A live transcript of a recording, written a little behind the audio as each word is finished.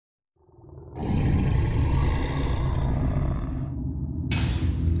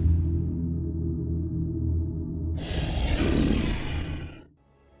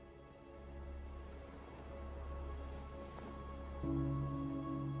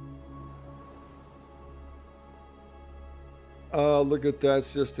Oh, look at that.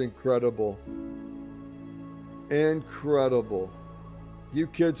 It's just incredible. Incredible. You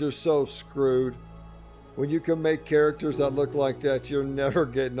kids are so screwed. When you can make characters that look like that, you're never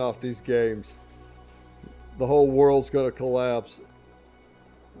getting off these games. The whole world's going to collapse.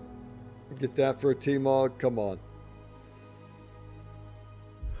 Get that for a T-Mog? Come on.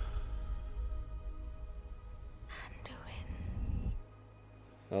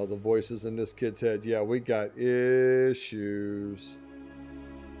 Oh, the voices in this kid's head. Yeah, we got issues.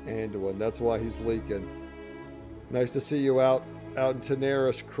 Anduin, that's why he's leaking. Nice to see you out in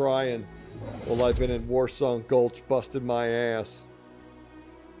Tanaris crying while I've been in Warsong Gulch busting my ass.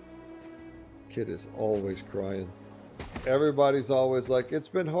 Kid is always crying. Everybody's always like, it's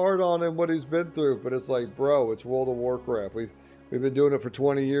been hard on him what he's been through, but it's like, bro, it's World of Warcraft. We've been doing it for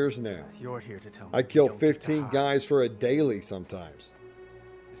 20 years now. You're here to tell me. I kill 15 guys for a daily sometimes.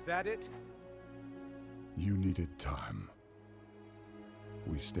 Is that it? You needed time.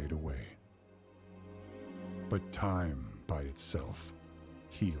 We stayed away. But time by itself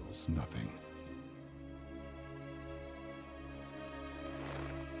heals nothing.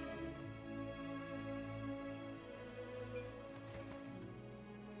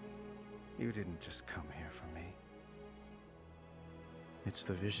 You didn't just come here for me. It's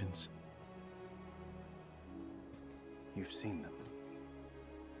the visions. You've seen them.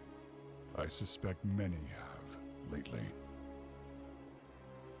 I suspect many have lately.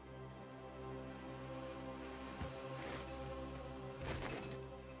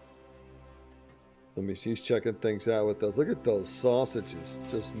 Let me see, he's checking things out with those. Look at those sausages.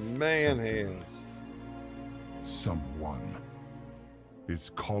 Just man hands. Someone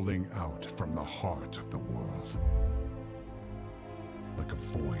is calling out from the heart of the world. Like a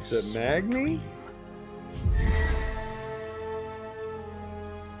voice. Is it Magni?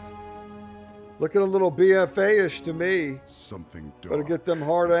 Looking a little BFA-ish to me. Something dark. Better get them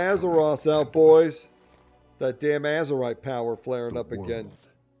hard Azeroths out, boys. That damn Azerite power flaring up again.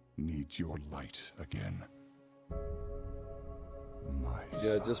 Needs your light again.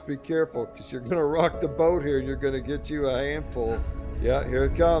 Yeah, just be careful, because you're going to rock the boat here. You're going to get you a handful. Yeah, here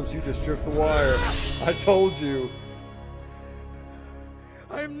it comes. You just tripped the wire. I told you.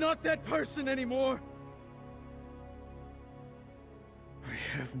 I am not that person anymore. I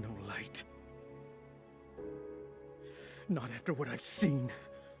have no light. Not after what I've seen.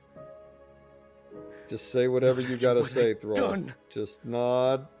 Just say whatever you got to say, Thrall. Just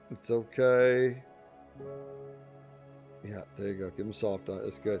nod. It's okay. Yeah, there you go. Give him soft eye.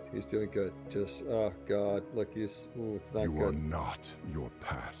 It's good. He's doing good. Just, oh, God. Look, he's, ooh, it's not good. You are not your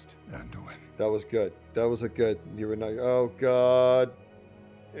past, Anduin. That was good. That was a good. You were not, oh, God.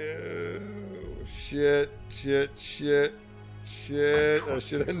 Ew, shit, shit, shit, shit. I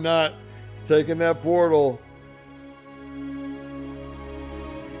should have not taken that portal.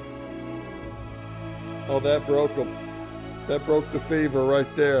 Oh, that broke him. That broke the fever right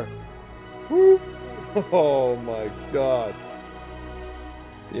there. Woo. Oh my God.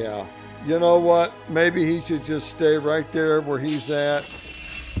 Yeah. You know what? Maybe he should just stay right there where he's at.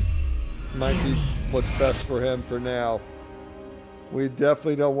 Might be what's best for him for now. We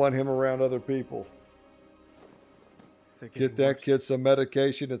definitely don't want him around other people. Get that kid some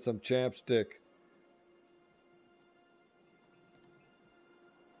medication and some chapstick.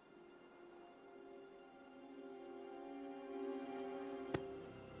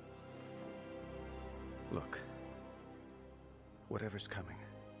 Look, whatever's coming,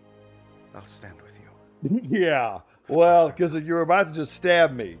 I'll stand with you. Yeah, well, because you were about to just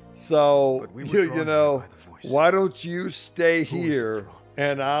stab me. So, you know, why don't you stay here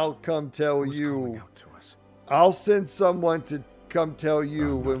and I'll come tell you. I'll send someone to come tell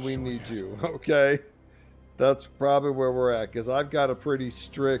you when we need you, okay? That's probably where we're at, because I've got a pretty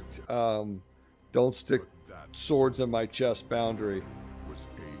strict don't stick swords in my chest boundary.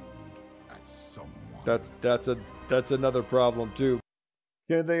 That's another problem too.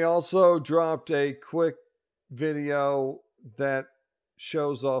 Okay, they also dropped a quick video that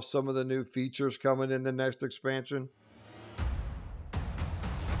shows off some of the new features coming in the next expansion.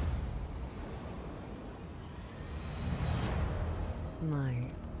 My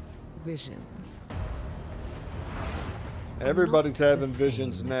visions. Everybody's having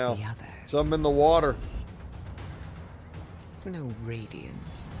visions now. Some in the water. No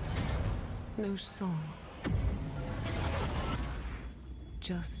radiance. No song.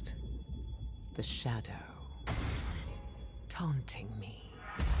 Just the shadow taunting me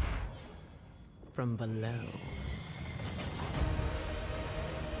from below.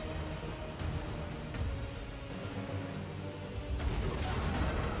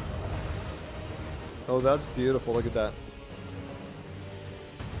 Oh, that's beautiful. Look at that.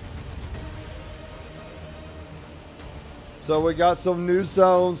 So we got some new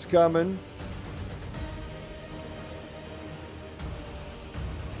zones coming.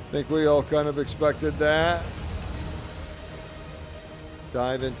 I think we all kind of expected that.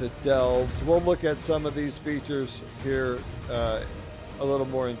 Dive into delves. We'll look at some of these features here a little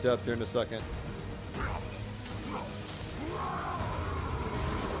more in depth here in a second.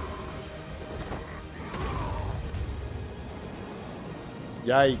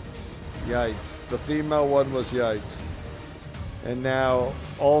 Yikes. Yikes. The female one was yikes. And now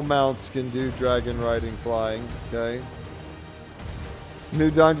all mounts can do dragon riding flying. Okay.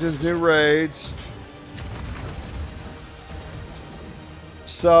 New dungeons, new raids.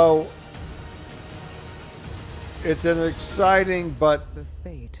 So it's an exciting but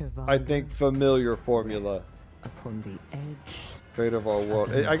I think familiar formula. Upon the edge. Fate of our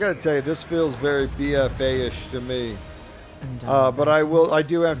world. I gotta tell you, this feels very BFA-ish to me. But I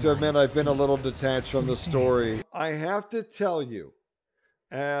do have to admit, I've been a little detached from the story. I have to tell you,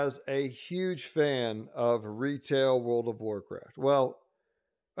 as a huge fan of retail World of Warcraft, well,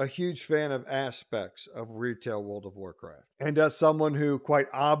 a huge fan of aspects of retail World of Warcraft, and as someone who quite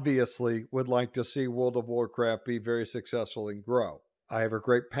obviously would like to see World of Warcraft be very successful and grow, I have a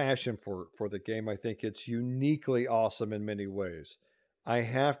great passion for the game. I think it's uniquely awesome in many ways. I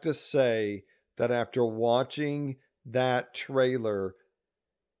have to say that after watching that trailer,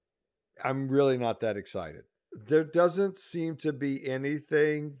 I'm really not that excited. There doesn't seem to be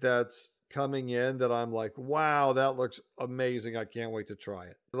anything that's coming in that I'm like, wow, that looks amazing. I can't wait to try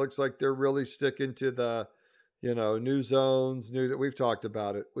it. It looks like they're really sticking to the, new zones, we've talked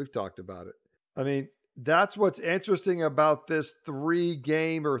about it. I mean, that's what's interesting about this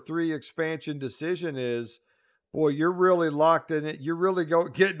 3-game or 3 expansion decision is, boy, you're really locked in it. You're really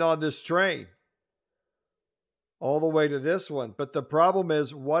getting on this train all the way to this one. But the problem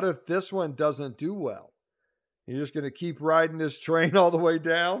is, what if this one doesn't do well? You're just going to keep riding this train all the way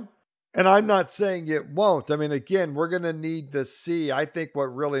down? And I'm not saying it won't. I mean, again, we're going to need to see. I think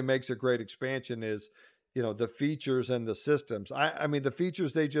what really makes a great expansion is, the features and the systems. I mean, the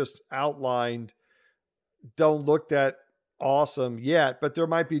features they just outlined don't look that awesome yet, but there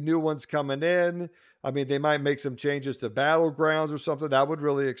might be new ones coming in. I mean, they might make some changes to Battlegrounds or something. That would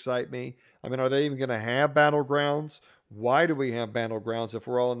really excite me. I mean, are they even going to have Battlegrounds? Why do we have Battlegrounds if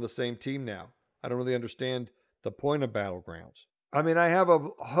we're all on the same team now? I don't really understand the point of Battlegrounds. I mean, I have a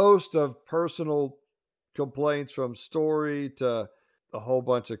host of personal complaints, from story to a whole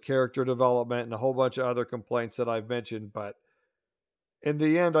bunch of character development and a whole bunch of other complaints that I've mentioned. But in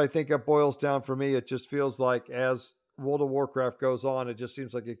the end, I think it boils down for me. It just feels like as World of Warcraft goes on, it just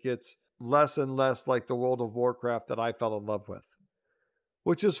seems like it gets less and less like the World of Warcraft that I fell in love with,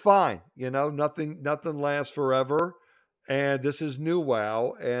 which is fine. Nothing lasts forever. And this is new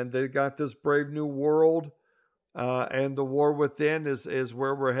WoW, and they got this brave new world. And the war within is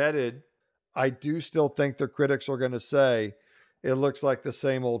where we're headed. I do still think the critics are going to say it looks like the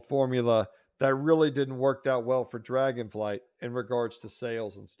same old formula that really didn't work that well for Dragonflight in regards to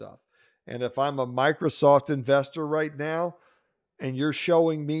sales and stuff. And if I'm a Microsoft investor right now, and you're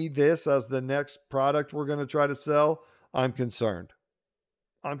showing me this as the next product we're going to try to sell, I'm concerned.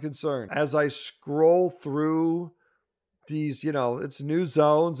 As I scroll through these, it's new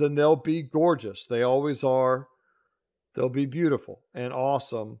zones, and they'll be gorgeous. They always are. They'll be beautiful and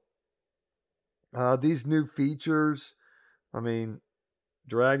awesome. These new features, I mean,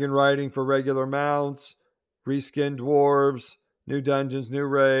 dragon riding for regular mounts, reskinned dwarves, new dungeons, new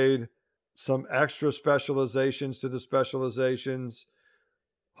raid, some extra specializations to the specializations.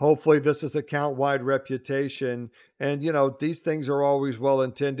 Hopefully this is account-wide reputation. And, these things are always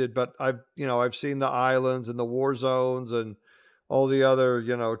well-intended, but I've seen the islands and the war zones and all the other,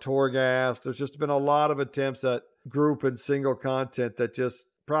 Torghast. There's just been a lot of attempts at group and single content that just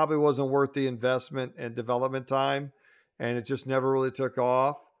probably wasn't worth the investment and development time. And it just never really took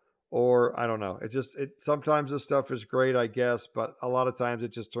off. Or I don't know. Sometimes this stuff is great, I guess, but a lot of times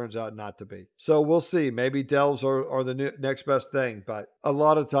it just turns out not to be. So we'll see. Maybe delves are the next best thing, but a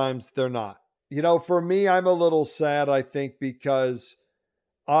lot of times they're not. For me, I'm a little sad, I think, because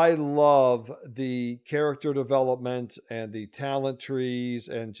I love the character development and the talent trees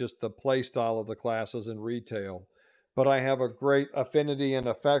and just the play style of the classes in retail. But I have a great affinity and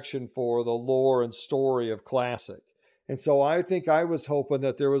affection for the lore and story of Classic. And so I think I was hoping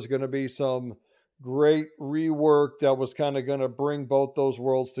that there was going to be some great rework that was kind of going to bring both those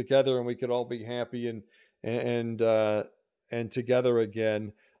worlds together, and we could all be happy and together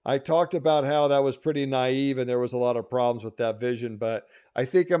again. I talked about how that was pretty naive and there was a lot of problems with that vision, but I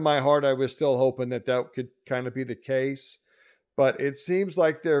think in my heart I was still hoping that could kind of be the case. But it seems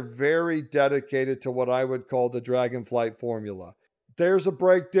like they're very dedicated to what I would call the Dragonflight formula. There's a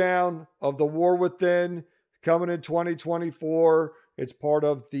breakdown of the War Within coming in 2024. It's part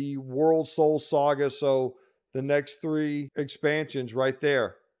of the World Soul Saga, so the next 3 expansions right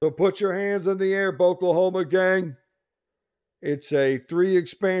there. So put your hands in the air, Oklahoma gang. It's a 3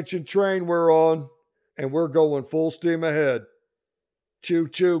 expansion train we're on, and we're going full steam ahead. Choo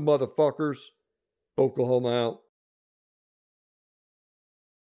choo, motherfuckers. Oklahoma out.